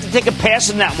I'm going to have to take a pass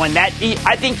on that one. I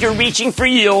think you're reaching for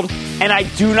yield, and I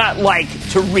do not like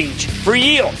to reach for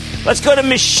yield. Let's go to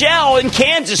Michelle in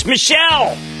Kansas.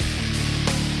 Michelle.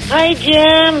 Hi,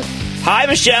 Jim. Hi,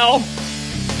 Michelle.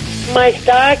 My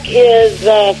stock is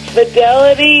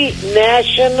Fidelity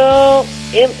National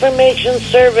Information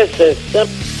Services.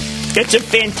 It's a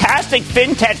fantastic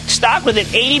fintech stock with an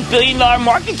 $80 billion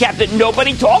market cap that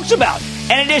nobody talks about.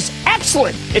 And it is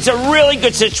excellent. It's a really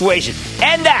good situation.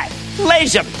 And that,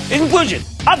 ladies and gentlemen, is the conclusion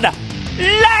of the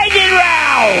Lightning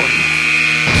Round.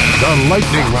 The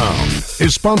Lightning Round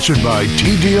is sponsored by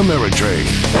TD Ameritrade.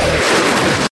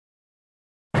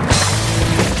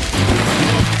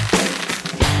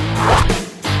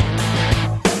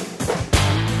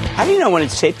 How do you know when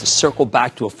it's safe to circle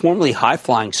back to a formerly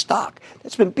high-flying stock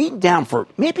that's been beaten down for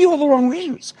maybe all the wrong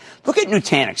reasons? Look at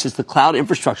Nutanix. It's the cloud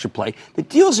infrastructure play that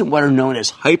deals in what are known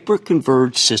as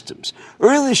hyper-converged systems.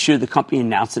 Earlier this year, the company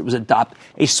announced that it was adopt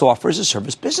a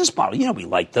software-as-a-service business model. You know, we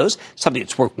like those. Something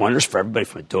that's worked wonders for everybody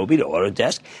from Adobe to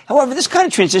Autodesk. However, this kind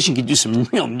of transition can do some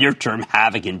real near-term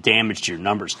havoc and damage to your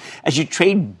numbers as you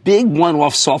trade big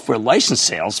one-off software license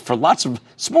sales for lots of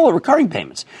smaller recurring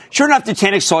payments. Sure enough,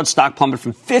 Nutanix saw its stock plummet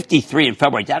from 53 in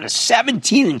February down to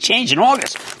 17 and change in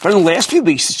August. But in the last few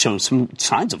weeks, it's shown some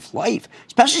signs of life,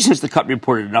 especially since the company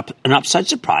reported an upside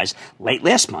surprise late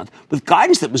last month with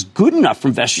guidance that was good enough for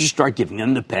investors to start giving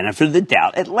them the benefit of the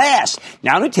doubt at last.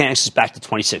 Now Nutanix is back to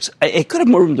 26. It could have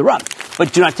more room to run,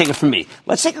 but do not take it from me.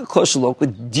 Let's take a closer look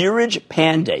with Dheeraj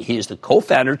Pandey. He is the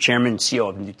co-founder, chairman, and CEO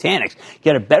of Nutanix.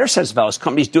 Get a better sense of how his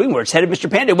company is doing, where it's headed. Mr.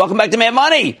 Pandey, welcome back to Mad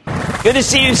Money. Good to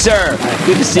see you, sir.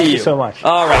 Good to see you. Thank you so much.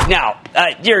 All right. Now,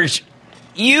 Dheeraj,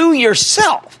 you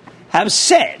yourself have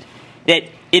said that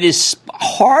it is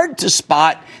hard to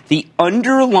spot the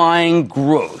underlying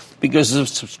growth because of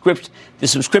the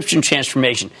subscription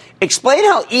transformation. Explain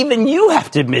how even you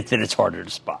have to admit that it's harder to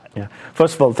spot. Yeah.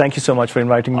 First of all, thank you so much for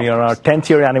inviting me on our 10th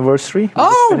year anniversary.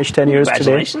 We finished 10 years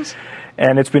congratulations. Today.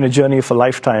 And it's been a journey of a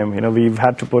lifetime. You know, we've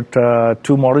had to put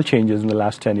 2 model changes in the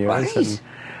last 10 years. Right.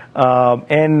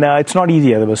 And it's not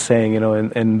easy, as I was saying,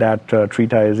 in that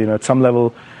treatise. At some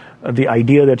level, the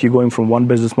idea that you're going from one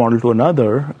business model to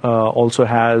another also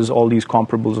has all these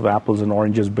comparables of apples and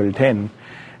oranges built in.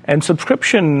 And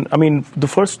subscription, the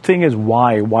first thing is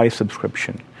why? Why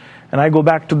subscription? And I go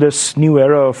back to this new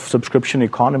era of subscription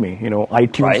economy,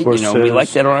 iTunes versus we like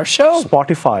that on our show.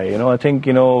 Spotify. I think,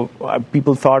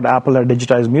 people thought Apple had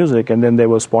digitized music, and then there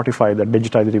was Spotify that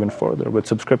digitized it even further with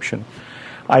subscription.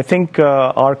 I think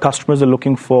our customers are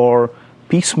looking for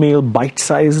piecemeal,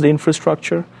 bite-sized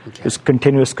infrastructure, just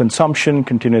continuous consumption,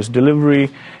 continuous delivery,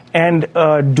 and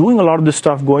doing a lot of this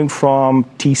stuff going from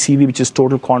TCV, which is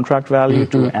total contract value,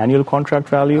 to annual contract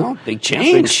value. Oh, big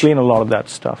change. To explain a lot of that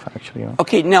stuff, actually.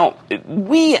 Okay, now,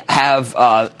 we have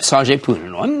Sanjay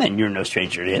Poonen on, and you're no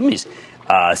stranger to him. He's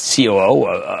COO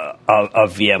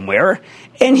of VMware,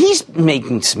 and he's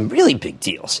making some really big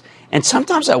deals. And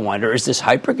sometimes I wonder, is this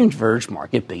hyper-converged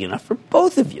market big enough for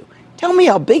both of you? Tell me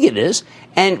how big it is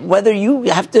and whether you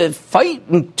have to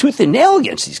fight tooth and nail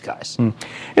against these guys.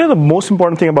 The most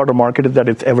important thing about our market is that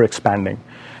it's ever expanding.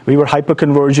 We were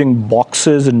hyper-converging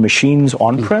boxes and machines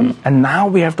on-prem, and now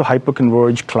we have to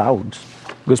hyper-converge clouds.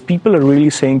 Because people are really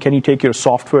saying, can you take your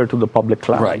software to the public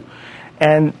cloud? Right.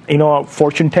 And,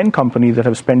 Fortune 10 companies that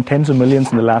have spent tens of millions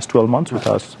in the last 12 months with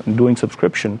us and doing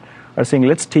subscription are saying,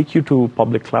 let's take you to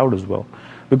public cloud as well.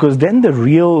 Because then the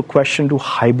real question to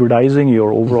hybridizing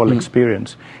your overall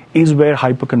experience is where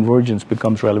hyperconvergence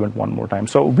becomes relevant one more time.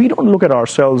 So we don't look at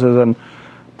ourselves as a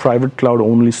private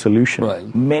cloud-only solution.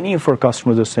 Right. Many of our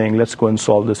customers are saying, let's go and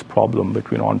solve this problem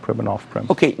between on-prem and off-prem.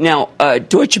 Okay, now,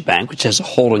 Deutsche Bank, which has a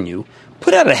hold on you,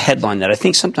 put out a headline that I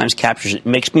think sometimes captures it,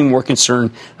 makes me more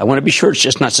concerned. I want to be sure it's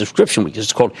just not subscription week.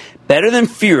 It's called Better Than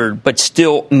Feared, but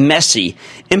Still Messy,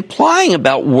 implying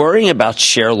about worrying about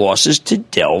share losses to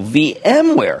Dell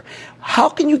VMware. How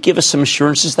can you give us some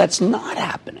assurances that's not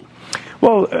happening?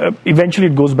 Well, eventually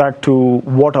it goes back to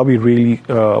what are we really,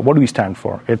 what do we stand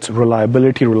for? It's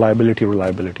reliability, reliability,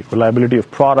 reliability. Reliability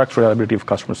of products, reliability of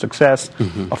customer success,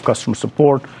 of customer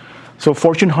support. So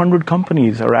Fortune 100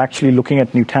 companies are actually looking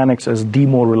at Nutanix as the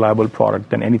more reliable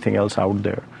product than anything else out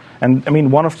there. And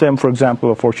one of them, for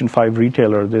example, a Fortune 5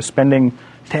 retailer, they're spending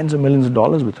tens of millions of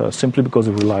dollars with us simply because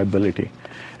of reliability.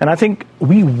 And I think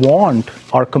we want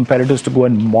our competitors to go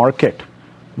and market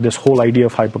this whole idea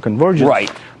of hyperconvergence.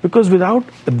 Right. Because without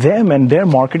them and their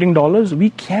marketing dollars, we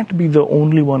can't be the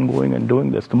only one going and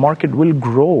doing this. The market will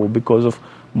grow because of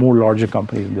more larger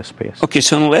companies in this space. Okay,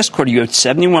 so in the last quarter, you had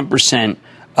 71%.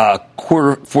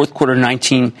 Fourth quarter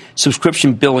 19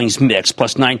 subscription billings mix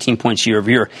plus 19 points year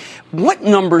over year. What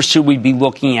numbers should we be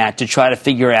looking at to try to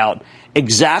figure out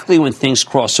exactly when things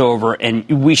cross over and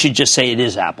we should just say it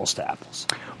is apples to apples?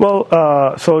 Well,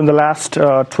 so in the last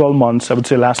 12 months, I would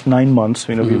say last 9 months,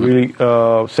 we really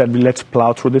said let's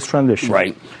plow through this transition.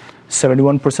 Right.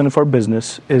 71% of our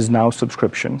business is now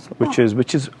subscription, which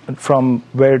is from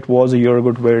where it was a year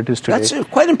ago to where it is today. That's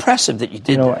quite impressive that you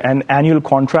did that. And annual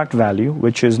contract value,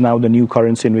 which is now the new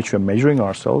currency in which we're measuring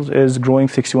ourselves, is growing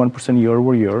 61% year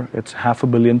over year. It's $500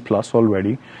 million plus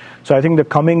already. So I think the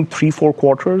coming 3-4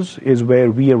 quarters is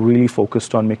where we are really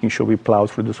focused on making sure we plow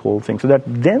through this whole thing so that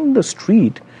then the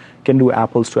street can do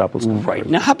apples to apples. Right.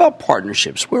 Now, how about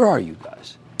partnerships? Where are you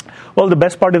guys? Well, the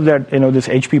best part is that this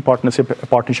HP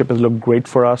partnership has looked great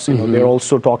for us. They're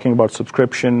also talking about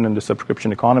subscription and the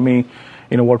subscription economy.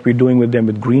 What we're doing with them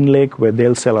with GreenLake, where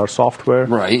they'll sell our software.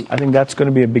 Right. I think that's going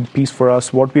to be a big piece for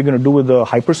us. What we're going to do with the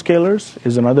hyperscalers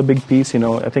is another big piece.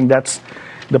 I think that's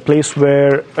the place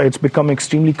where it's become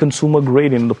extremely consumer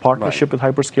grade. The partnership with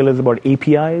hyperscalers is about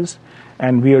APIs.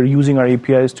 And we are using our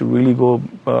APIs to really go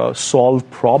solve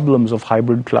problems of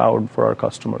hybrid cloud for our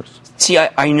customers. See,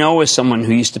 I know as someone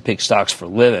who used to pick stocks for a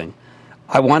living,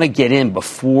 I want to get in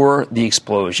before the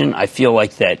explosion. I feel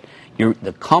like that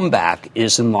the comeback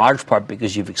is in large part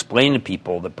because you've explained to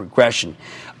people the progression.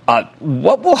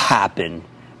 What will happen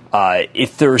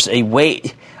if there's a way?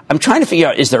 I'm trying to figure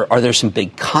out, are there some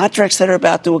big contracts that are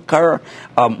about to occur?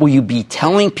 Will you be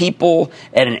telling people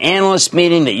at an analyst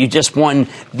meeting that you just won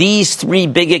these 3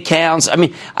 big accounts?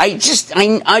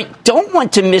 I don't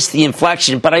want to miss the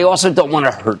inflection, but I also don't want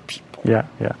to hurt people. Yeah.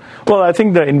 Well, I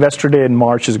think the Investor Day in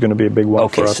March is going to be a big one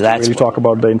for us. So that's really talk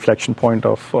about the inflection point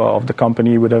of the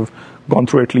company. We would have gone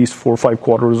through at least 4 or 5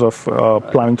 quarters of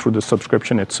plowing through the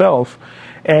subscription itself.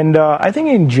 And I think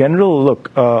in general,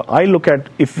 I look at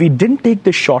if we didn't take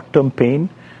the short-term pain,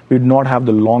 we would not have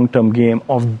the long-term game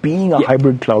of being a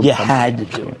hybrid cloud company. You had to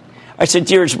do it. I said,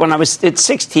 Dheeraj, when I was at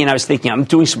 16, I was thinking, I'm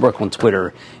doing some work on Twitter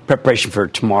in preparation for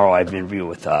tomorrow. I have an interview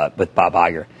with Bob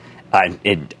Iger.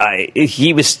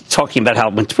 He was talking about how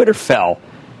when Twitter fell,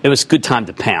 it was a good time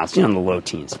to pounce, in the low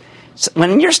teens. So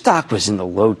when your stock was in the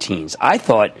low teens, I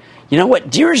thought, you know what,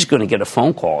 Deere's going to get a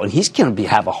phone call, and he's going to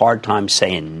have a hard time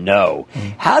saying no.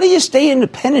 How do you stay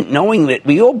independent knowing that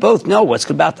we all both know what's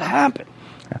about to happen?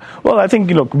 Well, I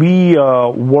think, we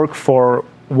work for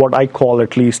what I call,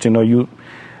 at least, you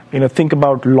think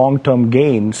about long-term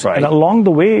gains. Right. And along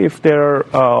the way, if there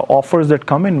are offers that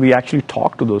come in, we actually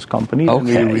talk to those companies.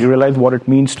 Okay. And we realize what it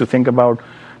means to think about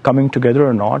coming together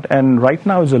or not. And right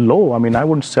now is a low. I mean, I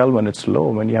wouldn't sell when it's low.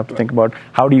 When you have to think about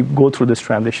how do you go through this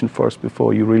transition first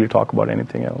before you really talk about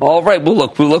anything else. All right. Well,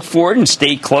 look, we look forward and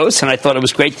stay close. And I thought it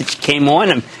was great that you came on.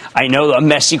 And I know a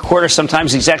messy quarter,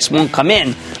 sometimes execs won't come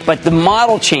in. But the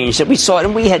model change that we saw,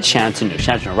 and we had Shannon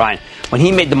Ryan, when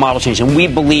he made the model change, and we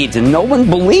believed, and no one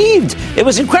believed. It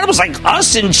was incredible. It's like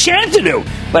us and Shantanu.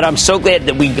 But I'm so glad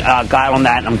that we got on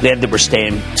that, and I'm glad that we're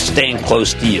staying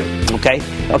close to you. Okay,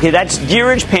 that's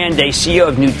Dheeraj Pandey, CEO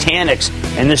of Nutanix,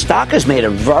 and the stock has made a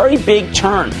very big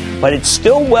turn, but it's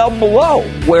still well below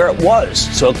where it was.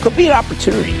 So it could be an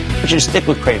opportunity. We should stick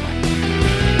with Cramer.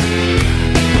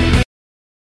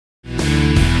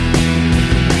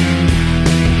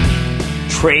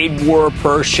 Trade war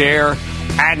per share.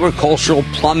 Agricultural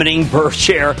plummeting per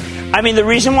share. I mean, the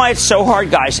reason why it's so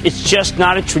hard, guys, it's just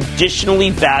not a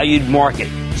traditionally valued market.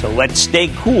 So let's stay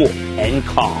cool and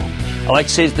calm. I like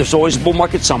to say there's always a bull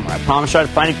market somewhere. I promise I'll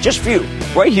find it just for you,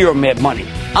 right here on Mad Money.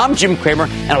 I'm Jim Cramer,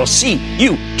 and I'll see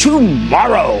you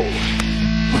tomorrow.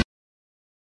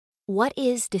 What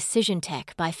is Decision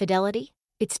Tech by Fidelity?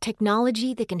 It's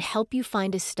technology that can help you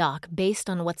find a stock based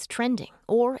on what's trending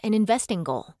or an investing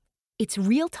goal. It's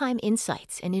real-time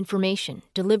insights and information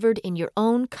delivered in your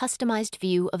own customized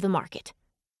view of the market.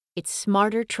 It's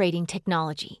smarter trading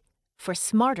technology for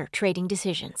smarter trading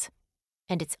decisions.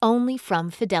 And it's only from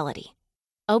Fidelity.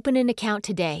 Open an account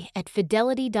today at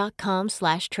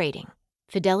fidelity.com/trading.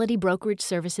 Fidelity Brokerage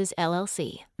Services,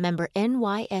 LLC. Member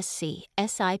NYSE,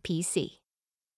 SIPC.